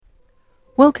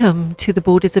Welcome to the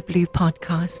Borders of Blue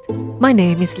podcast. My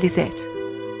name is Lizette.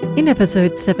 In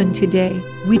episode 7 today,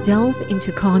 we delve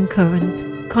into Cohen's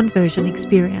conversion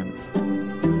experience.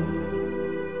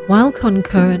 While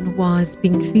Cohen was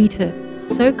being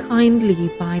treated so kindly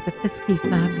by the Fiske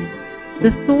family,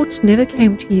 the thought never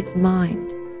came to his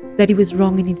mind that he was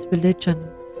wrong in his religion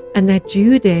and that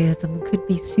Judaism could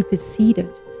be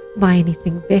superseded by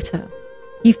anything better.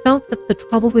 He felt that the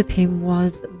trouble with him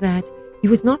was that he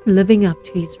was not living up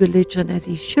to his religion as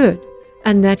he should,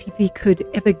 and that if he could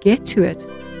ever get to it,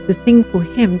 the thing for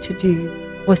him to do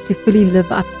was to fully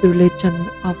live up to the religion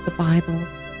of the Bible,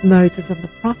 Moses and the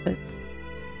prophets.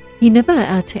 He never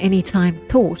at any time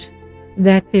thought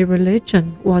that their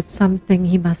religion was something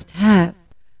he must have,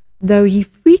 though he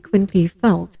frequently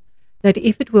felt that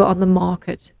if it were on the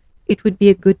market, it would be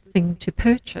a good thing to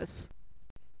purchase.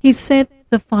 He said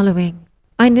the following: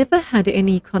 "I never had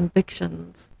any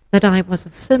convictions that I was a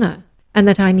sinner and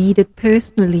that I needed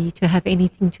personally to have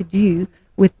anything to do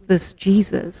with this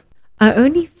Jesus. I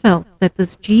only felt that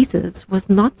this Jesus was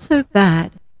not so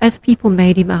bad as people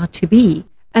made him out to be,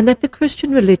 and that the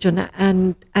Christian religion,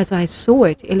 and as I saw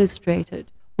it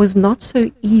illustrated, was not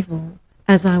so evil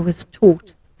as I was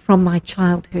taught from my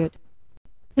childhood."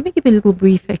 Let me give a little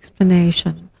brief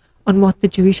explanation on what the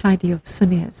Jewish idea of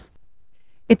sin is.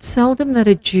 It's seldom that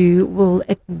a Jew will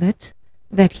admit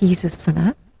that he's a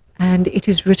sinner, and it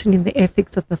is written in the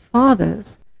ethics of the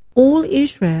fathers, "All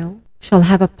Israel shall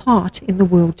have a part in the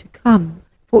world to come,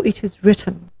 for it is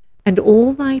written, and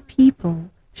all thy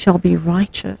people shall be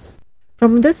righteous."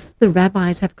 From this, the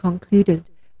rabbis have concluded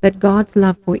that God's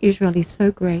love for Israel is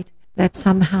so great that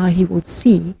somehow he will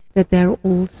see that they are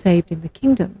all saved in the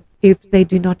kingdom if they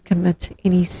do not commit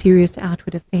any serious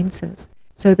outward offenses.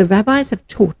 So the rabbis have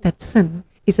taught that sin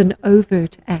is an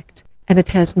overt act, and it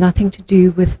has nothing to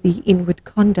do with the inward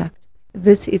conduct.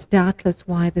 This is doubtless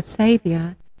why the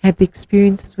Savior had the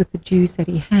experiences with the Jews that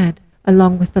he had,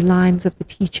 along with the lines of the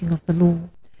teaching of the law.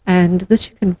 And this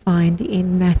you can find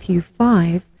in Matthew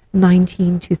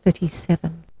 5:19 to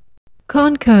 37.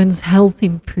 Cohen's health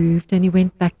improved and he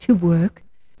went back to work,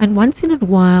 and once in a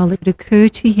while it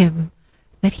occurred to him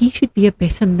that he should be a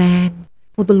better man,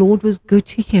 for the Lord was good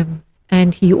to him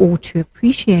and he ought to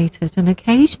appreciate it, and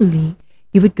occasionally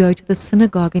he would go to the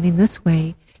synagogue and in this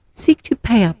way seek to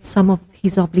pay up some of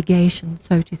his obligations,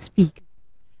 so to speak.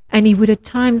 And he would at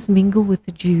times mingle with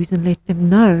the Jews and let them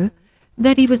know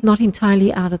that he was not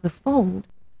entirely out of the fold.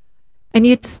 And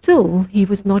yet still he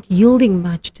was not yielding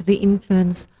much to the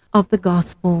influence of the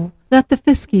gospel that the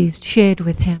Fiskes shared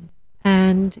with him.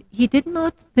 And he did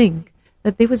not think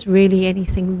that there was really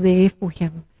anything there for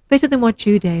him, better than what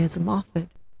Judaism offered.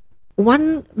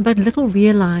 One but little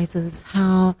realizes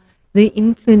how the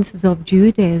influences of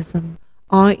Judaism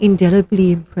are indelibly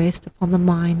impressed upon the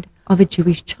mind of a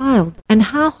Jewish child, and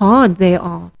how hard they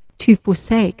are to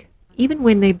forsake, even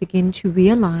when they begin to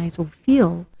realize or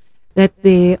feel that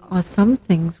there are some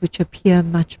things which appear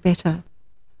much better.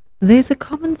 There's a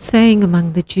common saying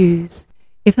among the Jews: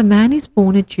 if a man is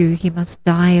born a Jew, he must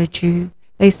die a Jew.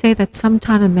 They say that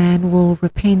sometime a man will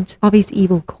repent of his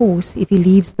evil course if he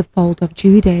leaves the fold of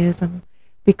Judaism,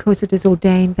 because it is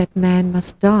ordained that man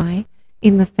must die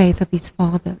in the faith of his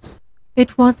fathers.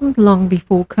 It wasn't long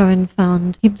before Cohen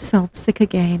found himself sick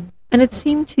again, and it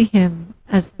seemed to him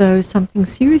as though something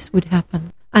serious would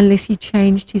happen unless he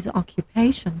changed his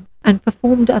occupation and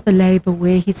performed other labor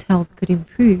where his health could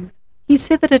improve. He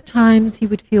said that at times he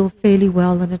would feel fairly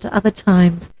well, and at other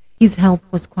times his health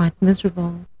was quite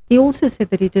miserable. He also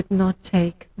said that he did not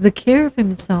take the care of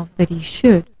himself that he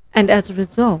should, and as a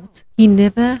result, he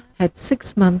never had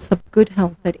 6 months of good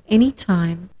health at any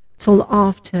time till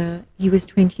after he was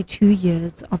 22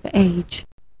 years of age.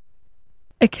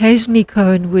 Occasionally,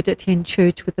 Cohen would attend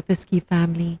church with the Fiske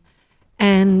family,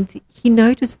 and he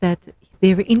noticed that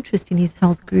their interest in his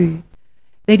health grew.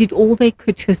 They did all they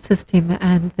could to assist him,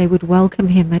 and they would welcome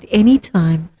him at any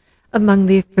time among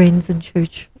their friends and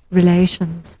church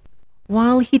relations.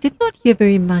 While he did not hear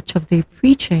very much of their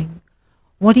preaching,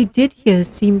 what he did hear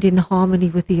seemed in harmony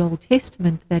with the Old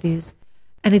Testament, that is,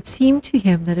 and it seemed to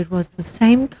him that it was the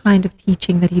same kind of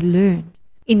teaching that he learned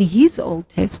in his Old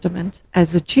Testament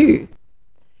as a Jew.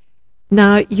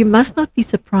 Now, you must not be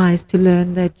surprised to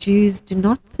learn that Jews do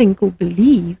not think or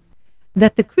believe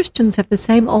that the Christians have the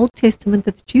same Old Testament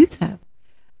that the Jews have.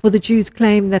 For the Jews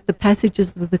claim that the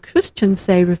passages that the Christians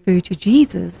say refer to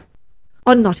Jesus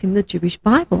are not in the Jewish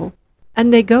Bible.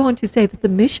 And they go on to say that the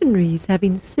missionaries have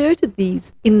inserted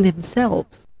these in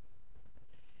themselves.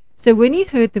 So when he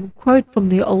heard them quote from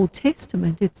the Old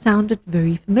Testament, it sounded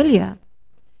very familiar.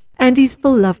 And he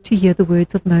still loved to hear the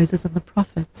words of Moses and the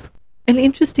prophets. An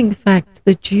interesting fact,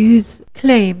 the Jews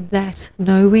claim that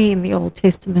nowhere in the Old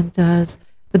Testament does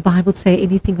the Bible say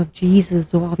anything of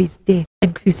Jesus or of his death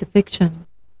and crucifixion.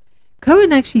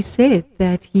 Cohen actually said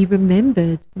that he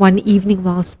remembered one evening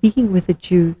while speaking with a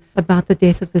Jew about the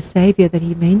death of the Savior that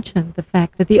he mentioned the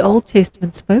fact that the Old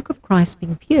Testament spoke of Christ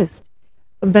being pierced,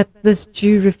 but this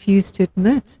Jew refused to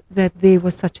admit that there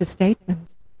was such a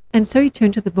statement. And so he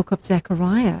turned to the book of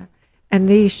Zechariah, and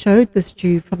there he showed this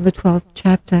Jew from the 12th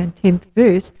chapter and 10th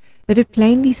verse that it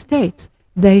plainly states,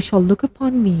 "They shall look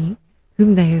upon me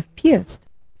whom they have pierced."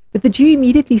 But the Jew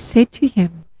immediately said to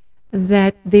him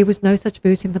that there was no such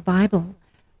verse in the Bible,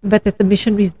 but that the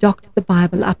missionaries doctored the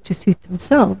Bible up to suit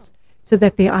themselves so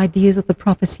that their ideas of the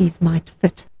prophecies might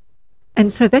fit.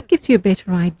 And so that gives you a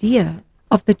better idea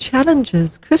of the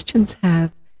challenges Christians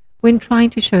have when trying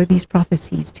to show these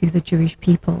prophecies to the Jewish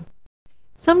people.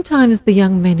 Sometimes the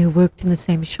young men who worked in the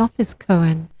same shop as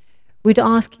Cohen would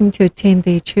ask him to attend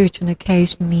their church, and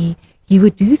occasionally he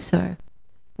would do so.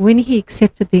 When he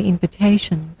accepted their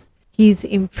invitations, his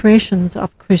impressions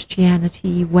of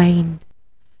Christianity waned.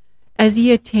 As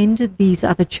he attended these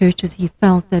other churches, he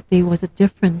felt that there was a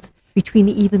difference between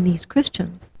even these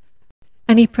Christians.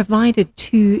 And he provided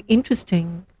two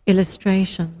interesting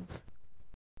illustrations.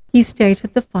 He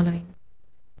stated the following.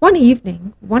 One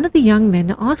evening, one of the young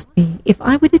men asked me if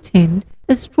I would attend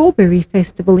a strawberry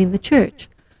festival in the church.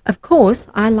 Of course,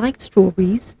 I liked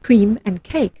strawberries, cream, and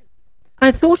cake.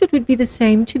 I thought it would be the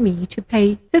same to me to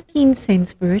pay 15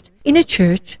 cents for it in a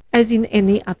church as in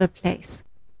any other place.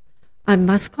 I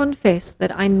must confess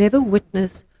that I never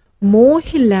witnessed more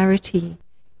hilarity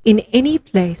in any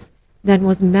place than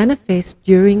was manifest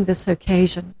during this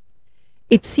occasion.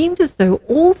 It seemed as though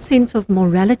all sense of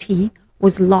morality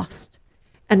was lost,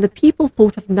 and the people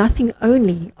thought of nothing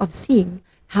only of seeing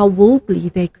how worldly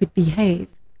they could behave.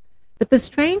 But the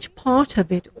strange part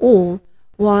of it all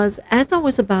was, as I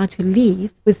was about to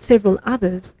leave with several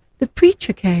others, the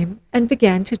preacher came and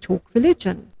began to talk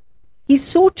religion. He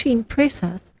sought to impress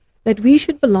us that we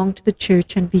should belong to the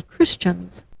church and be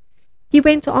Christians. He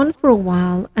went on for a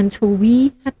while until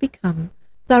we had become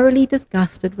thoroughly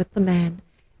disgusted with the man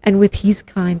and with his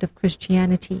kind of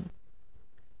Christianity.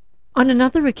 On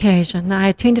another occasion, I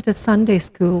attended a Sunday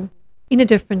school in a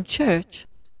different church.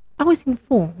 I was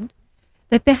informed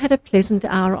that they had a pleasant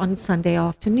hour on Sunday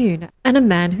afternoon and a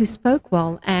man who spoke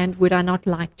well, and would I not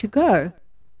like to go?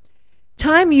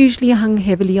 Time usually hung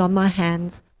heavily on my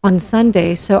hands on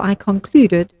Sunday, so I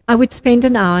concluded I would spend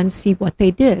an hour and see what they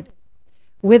did.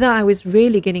 Whether I was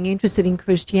really getting interested in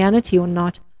Christianity or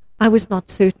not, I was not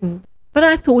certain, but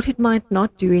I thought it might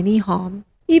not do any harm,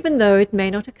 even though it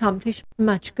may not accomplish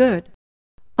much good.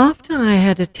 After I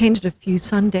had attended a few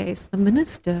Sundays, the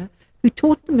minister who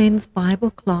taught the men's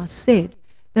Bible class said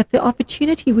that the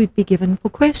opportunity would be given for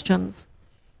questions.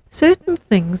 Certain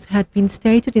things had been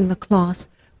stated in the class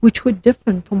which were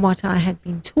different from what I had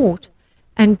been taught,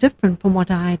 and different from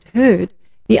what I had heard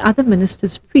the other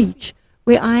ministers preach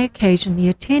where I occasionally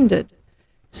attended.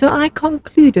 So I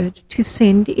concluded to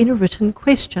send in a written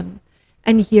question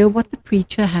and hear what the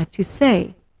preacher had to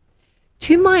say.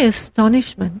 To my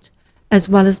astonishment, as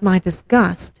well as my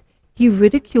disgust, he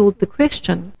ridiculed the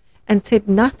question and said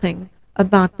nothing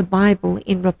about the Bible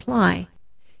in reply.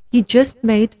 He just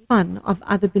made fun of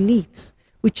other beliefs,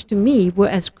 which to me were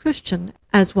as Christian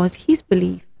as was his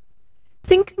belief.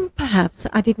 Thinking perhaps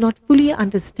I did not fully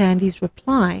understand his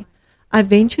reply, I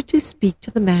ventured to speak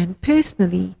to the man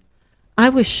personally. I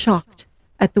was shocked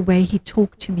at the way he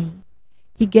talked to me.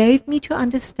 He gave me to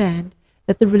understand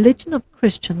that the religion of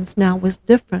Christians now was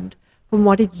different from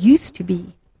what it used to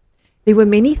be. There were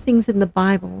many things in the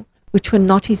Bible which were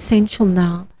not essential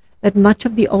now, that much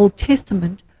of the Old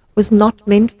Testament was not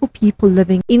meant for people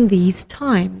living in these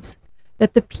times,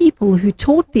 that the people who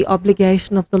taught the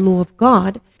obligation of the law of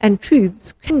God and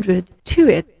truths kindred to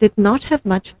it did not have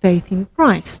much faith in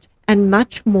Christ, and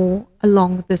much more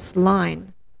along this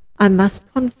line. I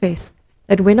must confess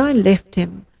that when I left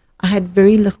him, I had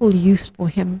very little use for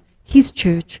him, his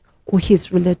church, or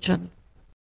his religion.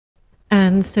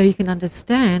 And so you can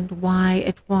understand why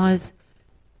it was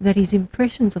that his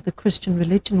impressions of the Christian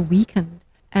religion weakened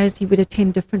as he would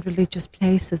attend different religious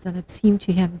places, and it seemed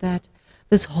to him that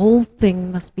this whole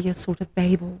thing must be a sort of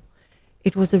Babel.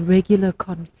 It was a regular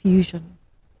confusion.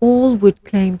 All would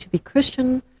claim to be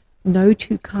Christian, no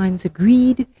two kinds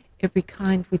agreed, every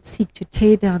kind would seek to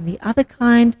tear down the other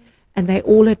kind, and they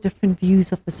all had different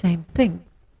views of the same thing.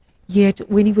 Yet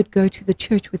when he would go to the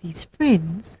church with his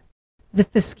friends, the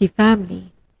Fiske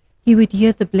family, he would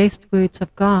hear the blessed words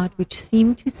of God, which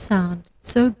seemed to sound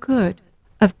so good.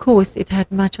 Of course, it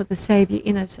had much of the Savior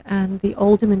in it, and the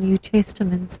Old and the New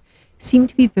Testaments seemed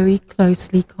to be very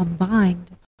closely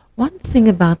combined. One thing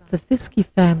about the Fiske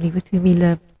family with whom he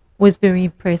lived was very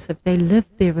impressive. They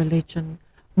lived their religion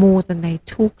more than they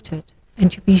talked it.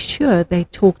 And to be sure, they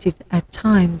talked it at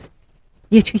times,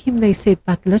 yet to him they said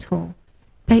but little.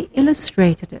 They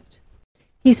illustrated it.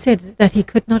 He said that he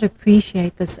could not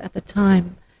appreciate this at the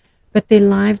time, but their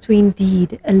lives were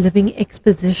indeed a living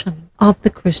exposition of the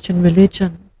Christian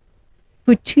religion.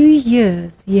 For 2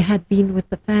 years he had been with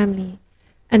the family,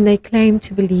 and they claimed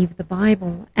to believe the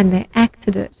Bible, and they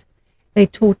acted it. They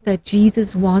taught that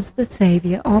Jesus was the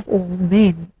Savior of all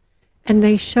men, and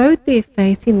they showed their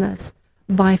faith in this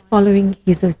by following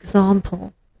his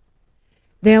example.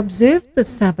 They observed the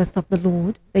Sabbath of the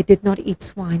Lord. They did not eat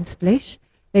swine's flesh.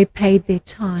 They paid their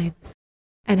tithes,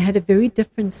 and had a very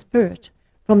different spirit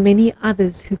from many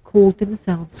others who called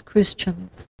themselves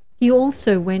Christians. He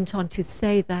also went on to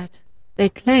say that they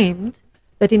claimed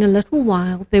that in a little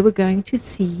while they were going to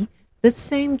see this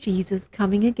same Jesus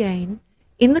coming again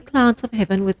in the clouds of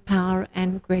heaven with power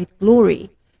and great glory.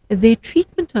 Their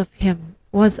treatment of him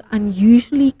was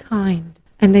unusually kind,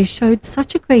 and they showed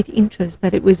such a great interest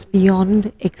that it was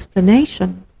beyond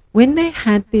explanation. When they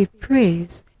had their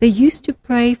prayers, they used to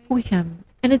pray for him,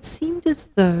 and it seemed as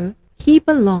though he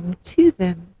belonged to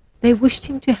them. They wished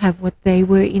him to have what they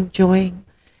were enjoying,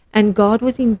 and God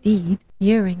was indeed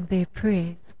hearing their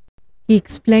prayers. He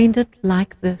explained it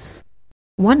like this.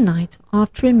 One night,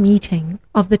 after a meeting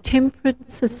of the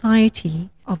Temperance Society,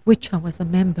 of which I was a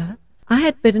member, I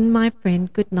had bidden my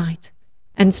friend good night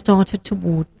and started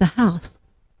toward the house.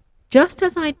 Just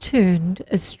as I turned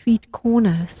a street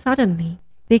corner, suddenly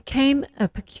there came a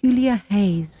peculiar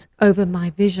haze over my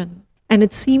vision, and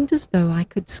it seemed as though I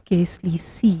could scarcely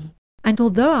see. And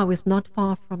although I was not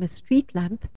far from a street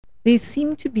lamp, there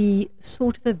seemed to be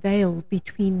sort of a veil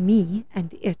between me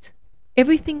and it.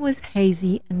 Everything was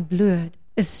hazy and blurred.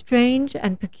 A strange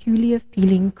and peculiar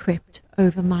feeling crept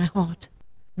over my heart.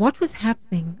 What was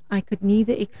happening I could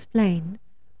neither explain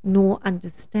nor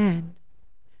understand.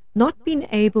 Not being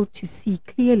able to see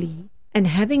clearly and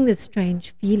having this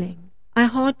strange feeling, I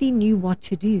hardly knew what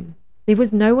to do. There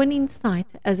was no one in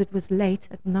sight as it was late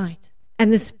at night,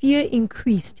 and this fear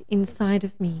increased inside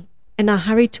of me, and I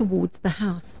hurried towards the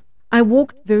house. I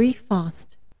walked very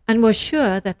fast and was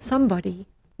sure that somebody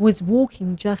was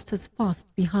walking just as fast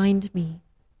behind me.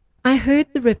 I heard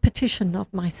the repetition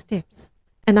of my steps,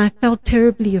 and I felt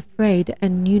terribly afraid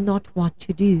and knew not what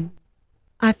to do.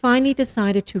 I finally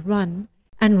decided to run,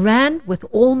 and ran with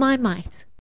all my might.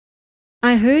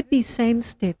 I heard these same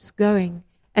steps going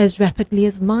as rapidly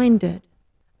as mine did.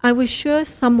 I was sure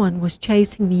someone was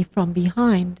chasing me from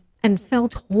behind, and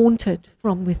felt haunted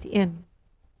from within.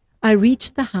 I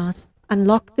reached the house,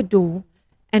 unlocked the door,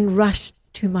 and rushed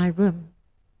to my room.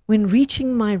 When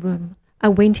reaching my room, I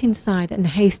went inside and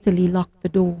hastily locked the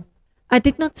door. I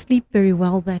did not sleep very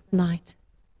well that night,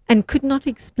 and could not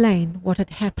explain what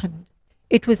had happened.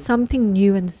 It was something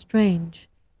new and strange.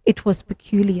 It was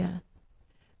peculiar.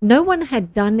 No one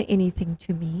had done anything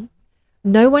to me.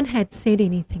 No one had said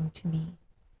anything to me.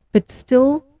 But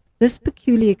still, this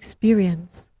peculiar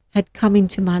experience had come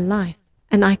into my life,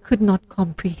 and I could not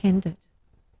comprehend it.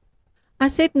 I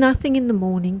said nothing in the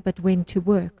morning, but went to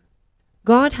work.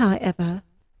 God, however,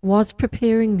 was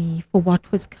preparing me for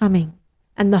what was coming,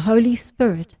 and the Holy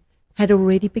Spirit had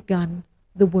already begun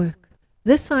the work.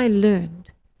 This I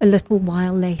learned a little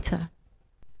while later.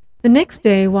 The next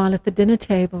day, while at the dinner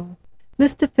table,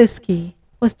 Mr. Fiske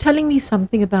was telling me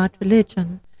something about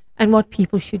religion and what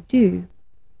people should do.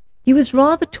 He was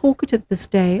rather talkative this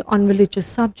day on religious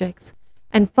subjects,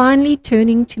 and finally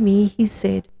turning to me, he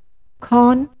said,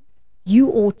 "Cohen,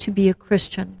 you ought to be a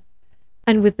Christian."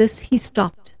 And with this he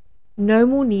stopped. No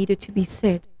more needed to be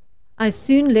said. I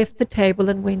soon left the table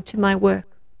and went to my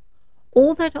work.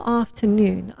 All that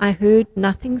afternoon I heard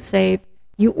nothing save,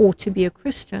 "You ought to be a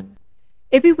Christian."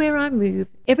 Everywhere I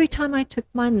moved, every time I took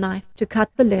my knife to cut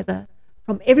the leather,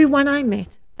 from everyone I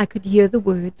met, I could hear the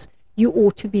words, "You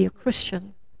ought to be a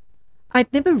Christian."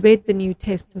 I'd never read the New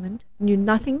Testament, knew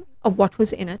nothing of what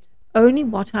was in it, only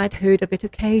what I'd heard of it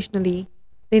occasionally.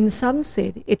 Then some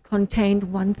said it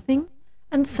contained one thing,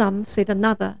 and some said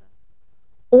another.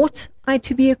 Ought I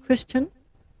to be a Christian?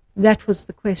 That was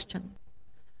the question.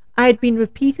 I had been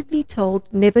repeatedly told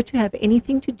never to have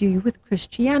anything to do with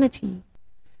Christianity,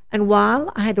 and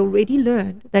while I had already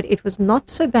learned that it was not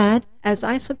so bad as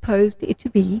I supposed it to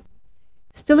be,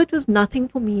 still it was nothing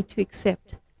for me to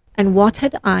accept, and what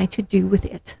had I to do with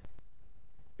it?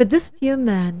 But this dear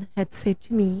man had said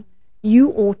to me,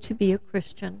 "You ought to be a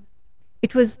Christian."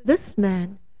 It was this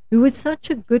man, who was such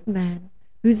a good man,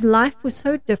 whose life was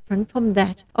so different from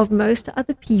that of most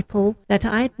other people that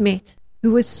I had met,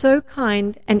 who was so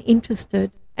kind and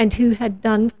interested, and who had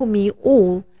done for me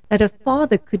all that a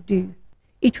father could do.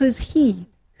 It was he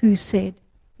who said,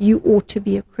 "You ought to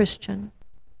be a Christian."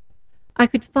 I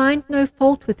could find no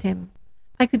fault with him.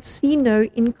 I could see no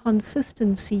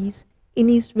inconsistencies in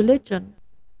his religion.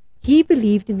 He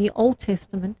believed in the Old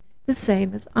Testament the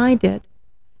same as I did,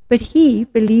 but he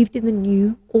believed in the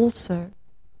New also.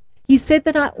 He said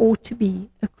that I ought to be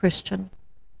a Christian.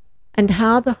 And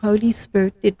how the Holy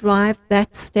Spirit did drive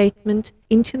that statement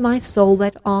into my soul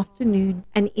that afternoon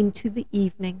and into the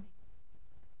evening.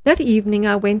 That evening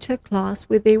I went to a class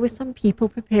where there were some people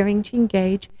preparing to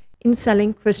engage in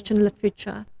selling Christian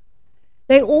literature.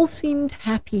 They all seemed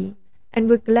happy and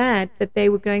were glad that they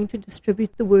were going to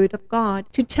distribute the word of God,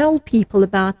 to tell people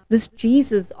about this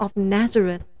Jesus of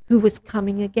Nazareth who was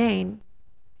coming again.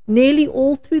 Nearly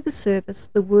all through the service,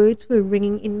 the words were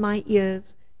ringing in my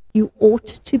ears, "You ought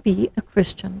to be a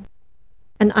Christian,"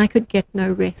 and I could get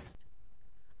no rest.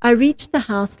 I reached the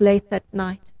house late that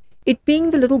night. It being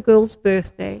the little girl's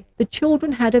birthday, the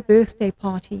children had a birthday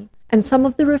party, and some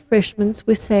of the refreshments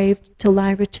were saved till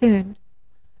I returned.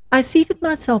 I seated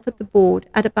myself at the board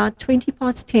at about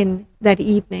 10:20 that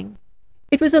evening.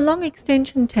 It was a long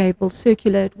extension table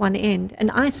circular at one end,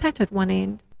 and I sat at one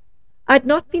end. I had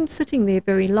not been sitting there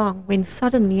very long when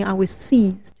suddenly I was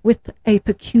seized with a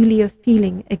peculiar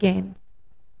feeling again.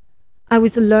 I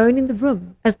was alone in the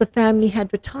room, as the family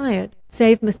had retired,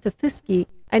 save Mr. Fiske,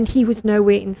 and he was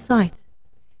nowhere in sight.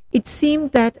 It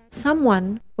seemed that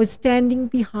someone was standing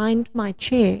behind my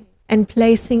chair and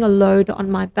placing a load on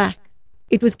my back.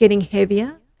 It was getting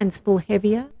heavier and still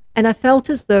heavier, and I felt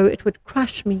as though it would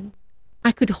crush me.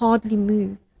 I could hardly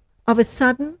move. Of a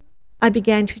sudden, I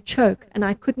began to choke, and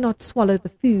I could not swallow the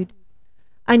food.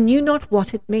 I knew not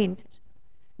what it meant.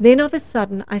 Then of a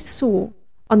sudden I saw,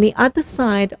 on the other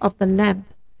side of the lamp,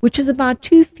 which is about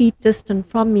 2 feet distant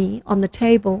from me on the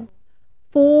table,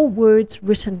 4 words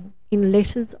written in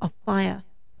letters of fire.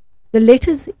 The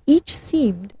letters each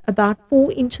seemed about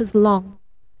 4 inches long,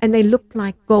 and they looked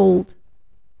like gold.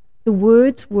 The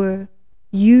words were,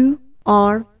 "You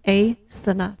are a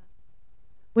sinner."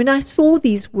 When I saw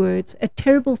these words, a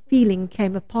terrible feeling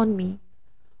came upon me.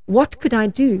 What could I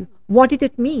do? What did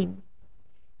it mean?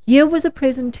 Here was a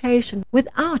presentation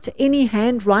without any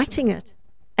hand writing it,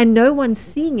 and no one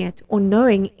seeing it or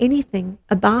knowing anything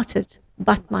about it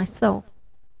but myself.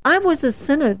 I was a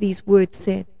sinner, these words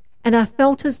said, and I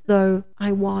felt as though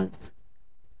I was.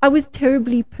 I was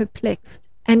terribly perplexed,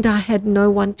 and I had no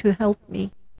one to help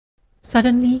me.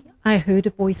 Suddenly I heard a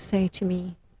voice say to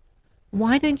me,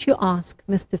 "Why don't you ask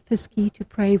Mr. Fiske to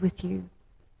pray with you?"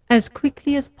 As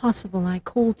quickly as possible I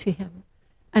called to him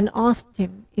and asked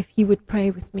him if he would pray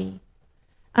with me.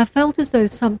 I felt as though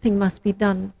something must be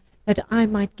done that I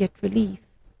might get relief.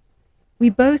 We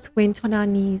both went on our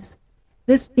knees,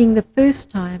 this being the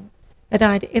first time that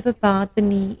I had ever bowed the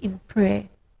knee in prayer.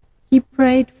 He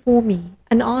prayed for me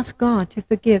and asked God to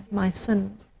forgive my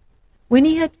sins. When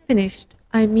he had finished,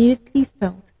 I immediately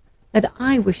felt that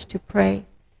I wished to pray,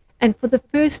 and for the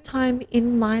first time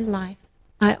in my life,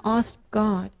 I asked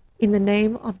God, in the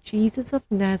name of Jesus of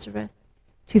Nazareth,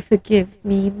 to forgive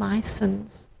me my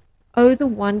sins. Oh, the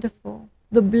wonderful,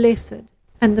 the blessed,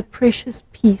 and the precious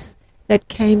peace that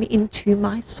came into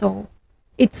my soul.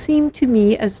 It seemed to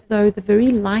me as though the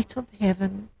very light of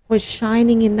heaven was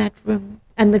shining in that room,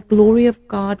 and the glory of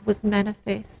God was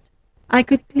manifest. I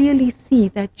could clearly see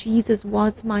that Jesus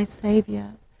was my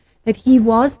Savior, that he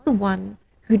was the one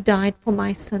who died for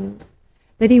my sins,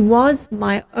 that he was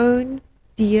my own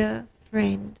dear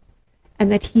friend,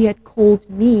 and that he had called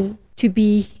me to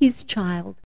be his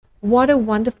child. What a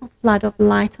wonderful flood of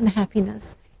light and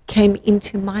happiness came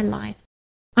into my life.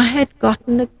 I had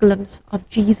gotten a glimpse of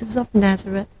Jesus of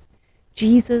Nazareth,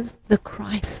 Jesus the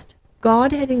Christ.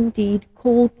 God had indeed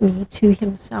called me to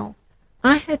himself.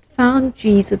 I had found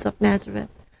Jesus of Nazareth.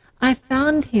 I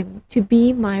found him to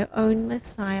be my own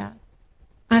Messiah.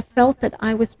 I felt that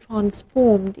I was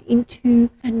transformed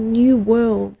into a new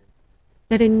world,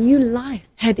 that a new life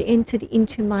had entered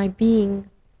into my being.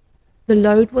 The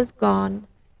load was gone,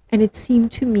 and it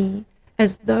seemed to me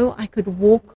as though I could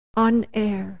walk on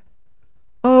air.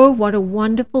 Oh, what a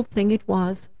wonderful thing it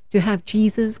was to have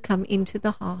Jesus come into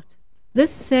the heart.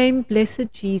 This same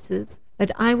blessed Jesus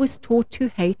that I was taught to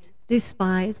hate,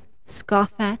 despise,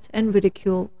 scoff at, and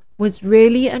ridicule was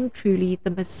really and truly the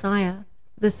Messiah,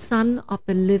 the Son of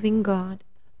the living God,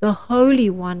 the Holy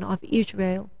One of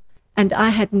Israel, and I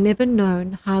had never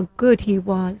known how good he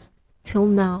was till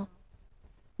now.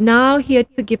 Now he had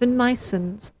forgiven my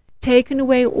sins, taken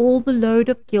away all the load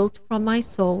of guilt from my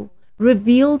soul,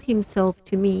 revealed himself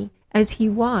to me as he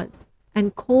was,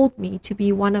 and called me to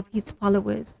be one of his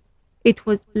followers. It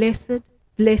was blessed,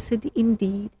 blessed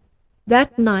indeed.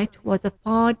 That night was a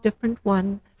far different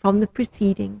one from the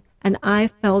preceding, and I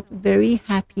felt very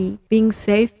happy being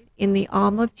safe in the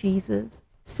arm of Jesus,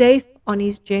 safe on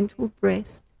his gentle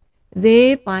breast.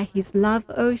 There by his love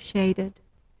o'ershaded,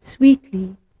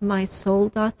 sweetly my soul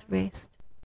doth rest.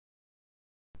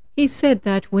 He said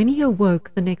that when he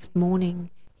awoke the next morning,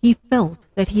 he felt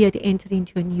that he had entered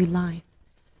into a new life,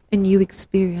 a new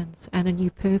experience, and a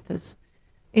new purpose.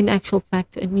 In actual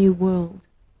fact, a new world.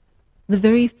 The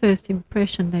very first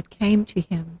impression that came to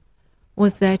him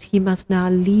was that he must now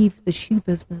leave the shoe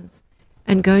business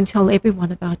and go and tell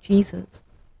everyone about Jesus.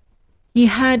 He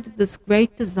had this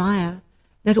great desire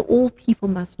that all people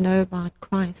must know about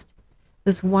Christ,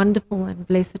 this wonderful and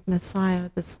blessed Messiah,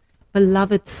 this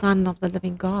beloved Son of the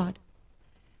living God.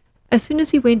 As soon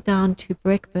as he went down to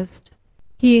breakfast,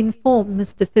 he informed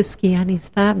Mr. Fiske and his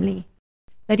family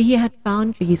that he had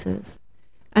found Jesus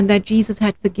and that Jesus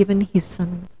had forgiven his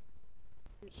sins.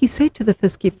 He said to the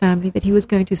Fiske family that he was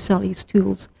going to sell his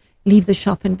tools, leave the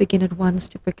shop, and begin at once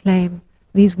to proclaim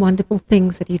these wonderful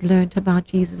things that he'd learned about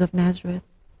Jesus of Nazareth.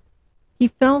 He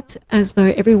felt as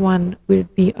though everyone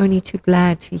would be only too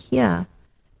glad to hear,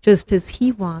 just as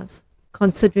he was,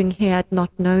 considering he had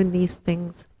not known these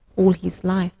things all his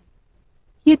life.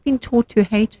 He had been taught to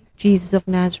hate Jesus of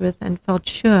Nazareth and felt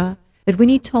sure that when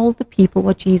he told the people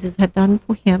what Jesus had done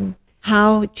for him,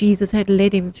 how Jesus had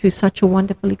led him through such a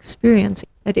wonderful experience,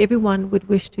 that everyone would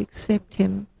wish to accept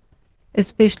him,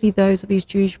 especially those of his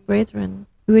Jewish brethren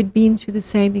who had been through the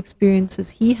same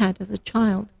experiences he had as a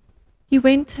child. He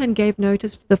went and gave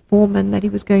notice to the foreman that he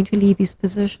was going to leave his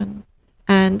position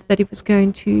and that he was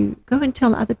going to go and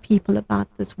tell other people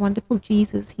about this wonderful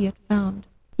Jesus he had found.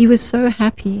 He was so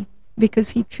happy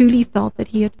because he truly felt that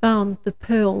he had found the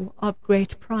pearl of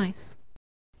great price.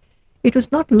 It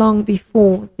was not long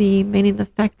before the men in the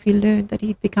factory learned that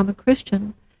he'd become a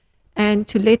Christian, and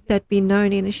to let that be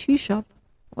known in a shoe shop,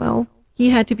 well,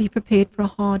 he had to be prepared for a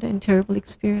hard and terrible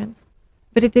experience.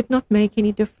 But it did not make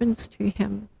any difference to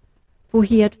him, for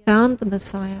he had found the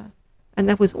Messiah, and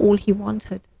that was all he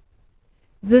wanted.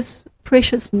 This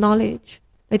precious knowledge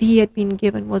that he had been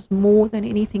given was more than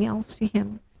anything else to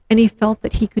him, and he felt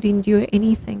that he could endure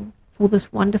anything for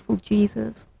this wonderful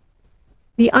Jesus.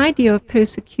 The idea of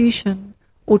persecution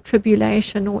or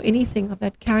tribulation or anything of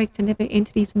that character never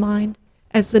entered his mind,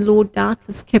 as the Lord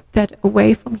doubtless kept that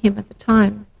away from him at the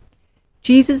time.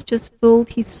 Jesus just filled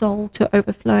his soul to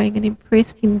overflowing and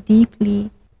impressed him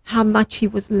deeply how much he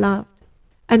was loved,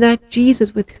 and that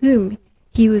Jesus, with whom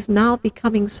he was now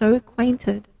becoming so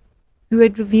acquainted, who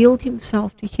had revealed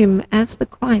himself to him as the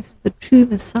Christ, the true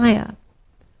Messiah,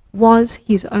 was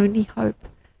his only hope,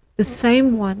 the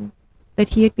same one that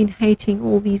he had been hating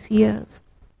all these years.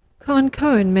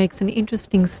 Cohen makes an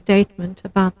interesting statement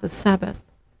about the Sabbath.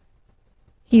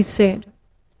 He said,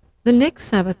 "The next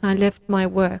Sabbath I left my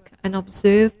work and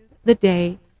observed the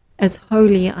day as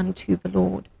holy unto the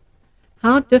Lord.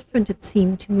 How different it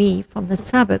seemed to me from the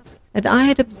Sabbaths that I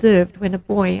had observed when a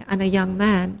boy and a young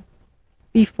man.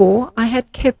 Before I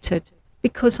had kept it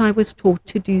because I was taught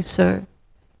to do so,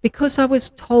 because I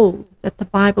was told that the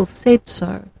Bible said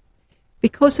so,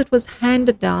 because it was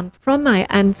handed down from my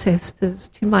ancestors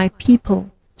to my people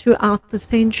throughout the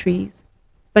centuries.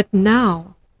 But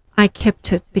now I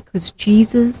kept it because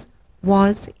Jesus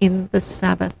was in the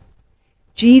Sabbath.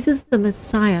 Jesus the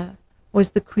Messiah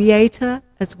was the Creator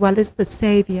as well as the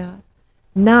Savior.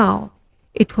 Now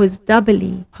it was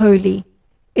doubly holy.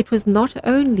 It was not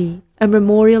only a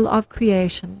memorial of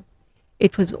creation,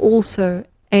 it was also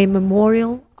a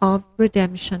memorial of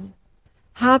redemption.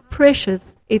 How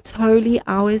precious its holy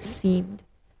hours seemed,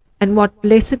 and what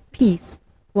blessed peace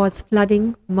was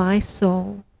flooding my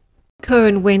soul."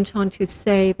 Cohen went on to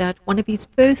say that one of his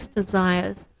first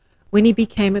desires when he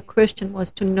became a Christian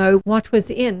was to know what was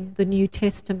in the New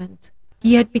Testament.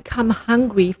 He had become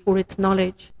hungry for its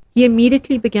knowledge. He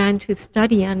immediately began to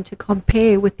study and to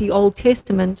compare with the Old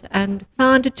Testament and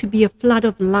found it to be a flood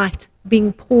of light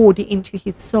being poured into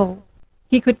his soul.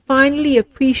 He could finally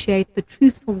appreciate the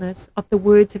truthfulness of the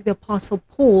words of the Apostle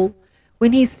Paul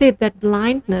when he said that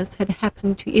blindness had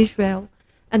happened to Israel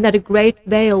and that a great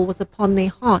veil was upon their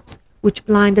hearts which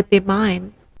blinded their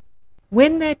minds.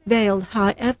 When that veil,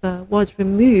 however, was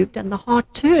removed and the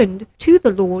heart turned to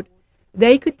the Lord,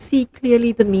 they could see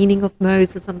clearly the meaning of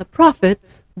Moses and the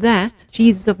prophets, that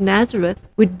Jesus of Nazareth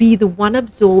would be the one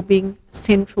absorbing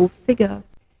central figure.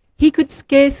 He could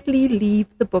scarcely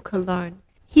leave the book alone.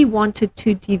 He wanted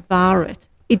to devour it.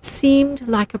 It seemed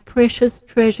like a precious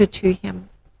treasure to him.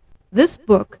 This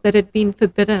book that had been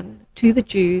forbidden to the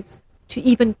Jews to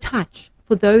even touch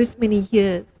for those many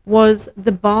years was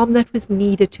the balm that was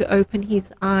needed to open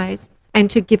his eyes and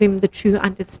to give him the true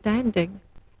understanding.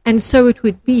 And so it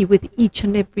would be with each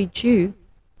and every Jew.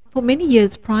 For many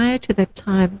years prior to that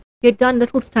time, he had done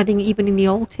little studying even in the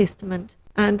Old Testament,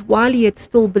 and while he had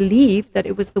still believed that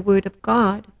it was the Word of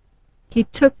God, he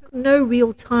took no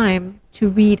real time to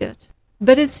read it.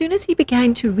 But as soon as he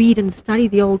began to read and study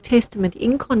the Old Testament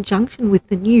in conjunction with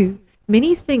the New,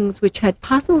 many things which had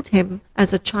puzzled him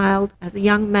as a child, as a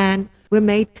young man, were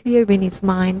made clear in his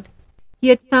mind. He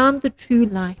had found the true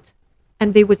light,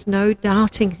 and there was no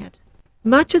doubting it.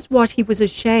 Much as what he was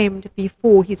ashamed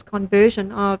before his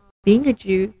conversion of being a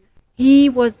Jew, he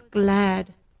was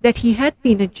glad that he had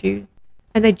been a Jew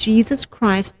and that Jesus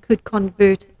Christ could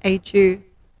convert a Jew.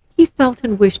 He felt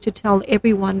and wished to tell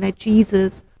everyone that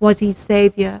Jesus was his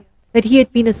Savior, that he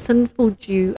had been a sinful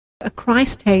Jew, a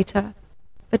Christ hater.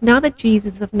 But now that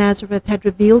Jesus of Nazareth had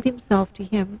revealed himself to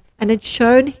him and had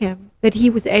shown him that he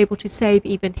was able to save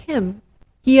even him,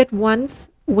 he at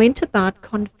once went about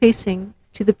confessing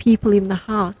to the people in the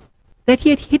house that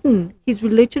he had hidden his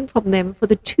religion from them for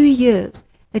the 2 years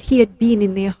that he had been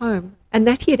in their home, and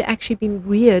that he had actually been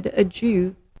reared a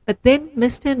Jew. But then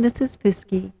Mr. and Mrs.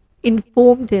 Fiske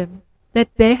informed him that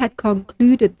they had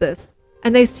concluded this,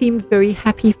 and they seemed very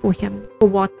happy for him for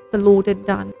what the Lord had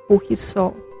done for his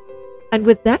soul. And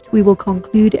with that, we will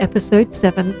conclude episode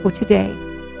 7 for today.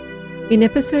 In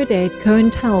episode 8,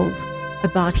 Cohen tells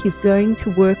about his going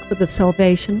to work for the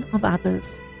salvation of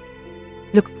others.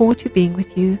 Look forward to being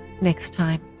with you next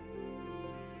time.